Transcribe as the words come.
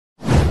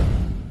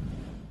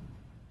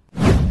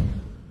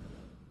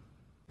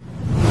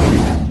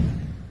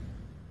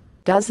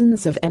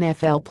Dozens of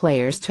NFL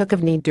players took a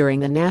knee during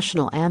the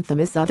national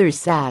anthem as others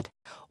sat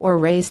or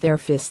raised their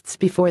fists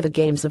before the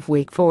games of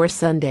Week 4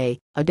 Sunday,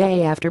 a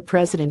day after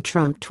President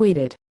Trump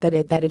tweeted that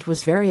it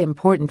was very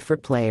important for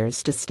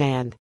players to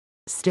stand.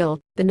 Still,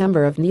 the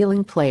number of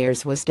kneeling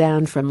players was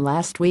down from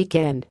last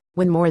weekend,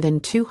 when more than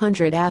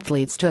 200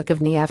 athletes took a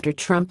knee after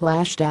Trump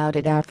lashed out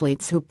at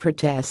athletes who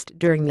protest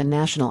during the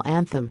national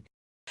anthem.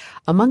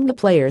 Among the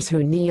players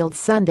who kneeled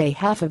Sunday,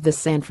 half of the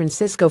San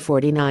Francisco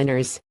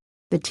 49ers.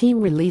 The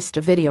team released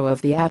a video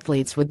of the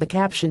athletes with the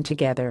caption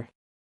 "Together."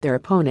 Their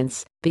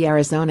opponents, the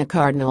Arizona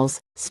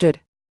Cardinals, stood.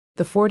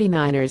 The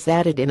 49ers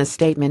added in a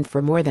statement,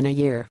 "For more than a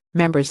year,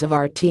 members of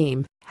our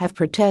team have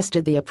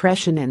protested the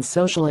oppression and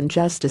social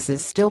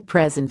injustices still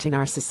present in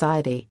our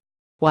society.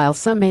 While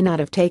some may not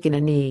have taken a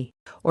knee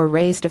or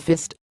raised a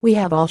fist, we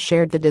have all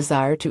shared the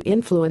desire to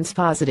influence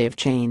positive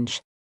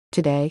change.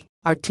 Today,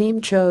 our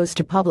team chose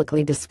to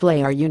publicly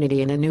display our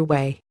unity in a new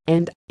way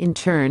and, in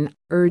turn,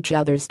 urge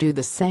others to do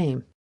the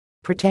same."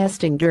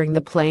 Protesting during the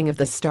playing of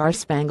the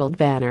Star-Spangled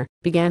Banner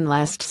began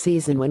last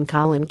season when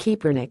Colin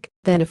Kaepernick,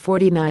 then a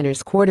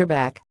 49ers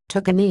quarterback,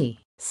 took a knee,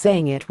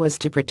 saying it was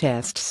to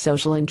protest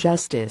social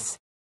injustice.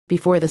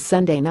 Before the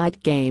Sunday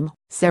night game,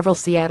 several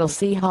Seattle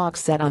Seahawks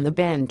sat on the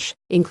bench,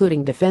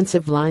 including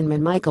defensive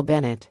lineman Michael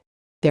Bennett.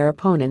 Their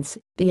opponents,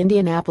 the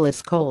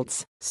Indianapolis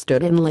Colts,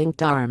 stood in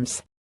linked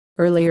arms.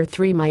 Earlier,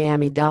 3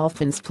 Miami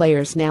Dolphins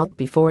players knelt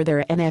before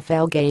their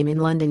NFL game in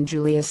London: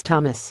 Julius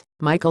Thomas,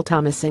 Michael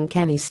Thomas and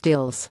Kenny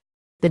Stills.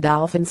 The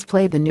Dolphins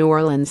played the New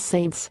Orleans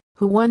Saints,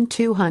 who won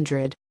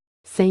 200.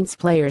 Saints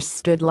players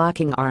stood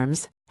locking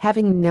arms,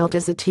 having knelt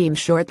as a team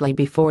shortly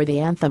before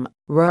the anthem,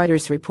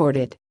 Reuters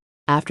reported.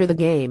 After the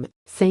game,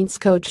 Saints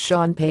coach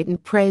Sean Payton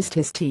praised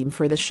his team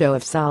for the show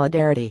of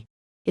solidarity.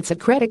 "It's a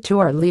credit to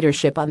our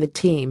leadership on the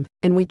team,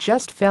 and we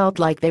just felt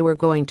like they were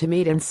going to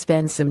meet and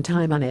spend some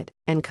time on it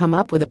and come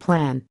up with a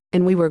plan,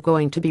 and we were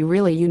going to be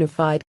really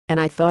unified, and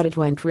I thought it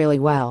went really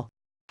well.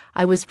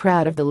 I was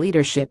proud of the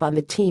leadership on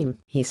the team,"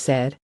 he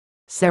said.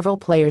 Several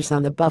players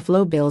on the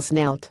Buffalo Bills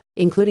knelt,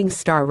 including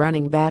star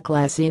running back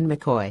LaShawn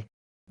McCoy.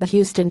 The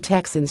Houston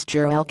Texans'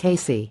 Jurrell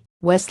Casey,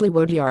 Wesley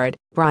Woodyard,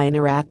 Brian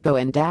Orakpo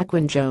and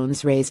Daquan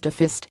Jones raised a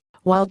fist,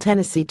 while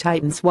Tennessee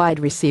Titans wide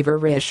receiver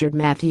Rishard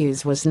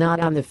Matthews was not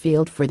on the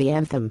field for the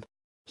anthem.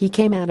 He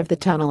came out of the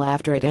tunnel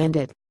after it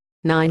ended.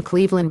 9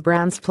 Cleveland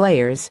Browns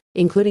players,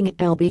 including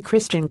LB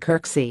Christian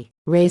Kirksey,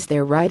 raised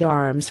their right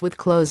arms with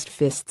closed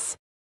fists.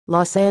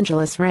 Los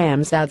Angeles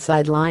Rams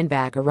outside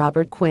linebacker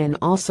Robert Quinn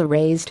also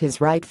raised his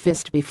right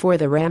fist before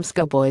the Rams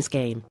Cowboys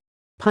game.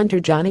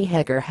 Punter Johnny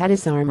Hekker had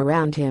his arm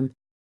around him.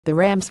 The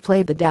Rams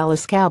played the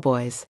Dallas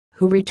Cowboys,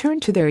 who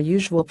returned to their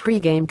usual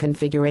pre-game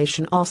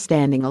configuration, all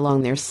standing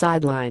along their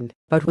sideline,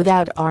 but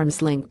without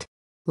arms linked.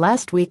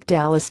 Last week,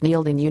 Dallas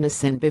kneeled in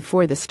unison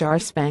before the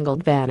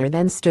Star-Spangled Banner,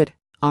 then stood,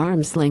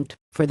 arms linked,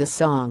 for the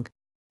song.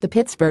 The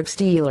Pittsburgh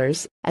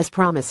Steelers, as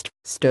promised,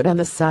 stood on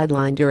the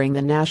sideline during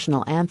the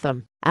national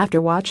anthem,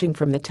 after watching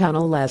from the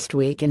tunnel last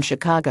week in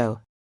Chicago.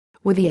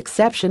 With the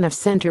exception of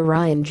center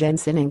Ryan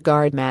Jensen and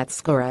guard Matt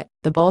Skura,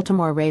 the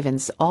Baltimore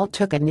Ravens all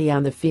took a knee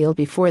on the field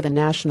before the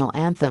national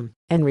anthem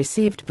and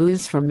received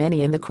boos from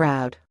many in the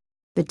crowd.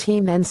 The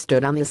team then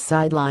stood on the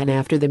sideline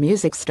after the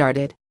music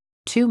started.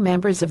 2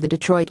 members of the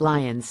Detroit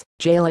Lions,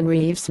 Jalen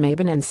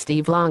Reeves-Maybin and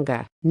Steve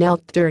Longa,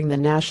 knelt during the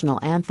national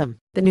anthem,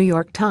 the New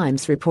York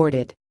Times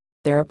reported.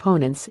 Their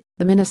opponents,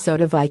 the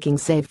Minnesota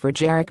Vikings save for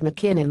Jerick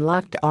McKinnon,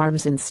 locked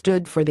arms and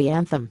stood for the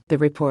anthem, the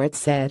report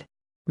said.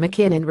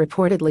 McKinnon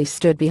reportedly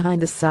stood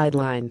behind the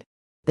sideline.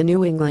 The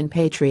New England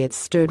Patriots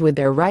stood with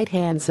their right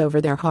hands over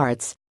their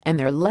hearts and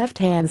their left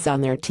hands on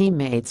their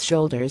teammates'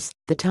 shoulders,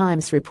 the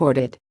Times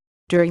reported.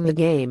 During the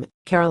game,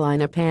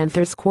 Carolina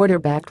Panthers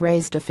quarterback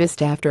raised a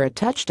fist after a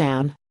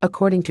touchdown,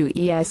 according to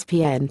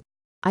ESPN.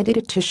 "I did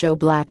it to show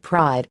black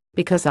pride,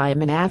 because I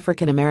am an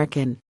African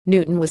American,"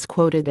 Newton was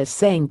quoted as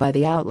saying by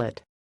the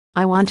outlet.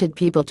 "I wanted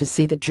people to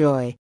see the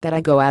joy that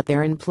I go out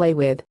there and play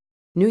with."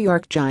 New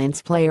York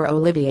Giants player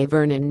Olivier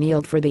Vernon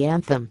kneeled for the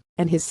anthem,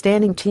 and his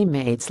standing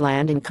teammates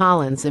Landon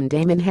Collins and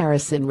Damon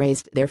Harrison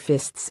raised their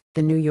fists,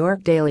 the New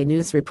York Daily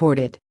News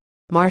reported.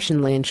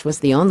 Marshawn Lynch was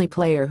the only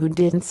player who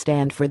didn't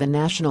stand for the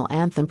national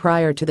anthem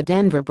prior to the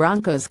Denver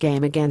Broncos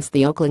game against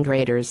the Oakland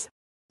Raiders.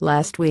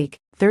 Last week,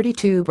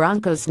 32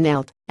 Broncos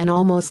knelt, and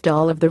almost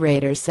all of the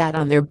Raiders sat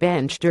on their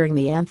bench during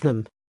the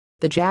anthem.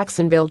 The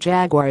Jacksonville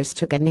Jaguars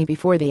took a knee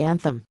before the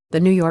anthem, the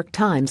New York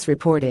Times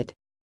reported.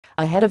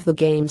 Ahead of the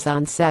games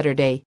on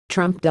Saturday,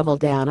 Trump doubled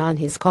down on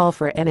his call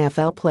for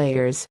NFL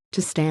players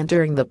to stand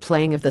during the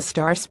playing of the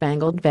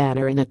Star-Spangled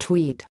Banner in a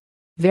tweet.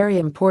 "Very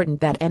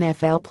important that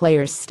NFL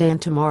players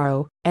stand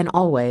tomorrow, and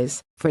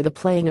always, for the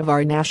playing of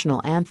our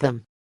national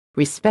anthem.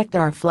 Respect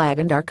our flag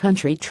and our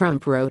country,"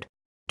 Trump wrote.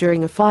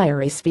 During a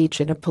fiery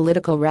speech at a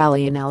political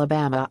rally in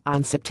Alabama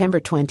on September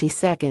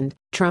 22,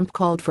 Trump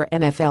called for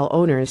NFL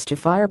owners to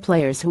fire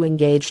players who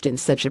engaged in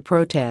such a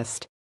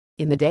protest.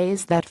 In the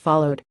days that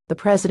followed, the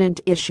president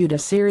issued a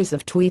series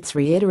of tweets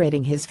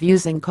reiterating his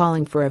views and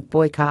calling for a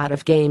boycott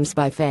of games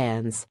by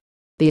fans.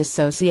 The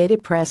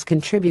Associated Press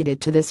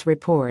contributed to this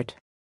report.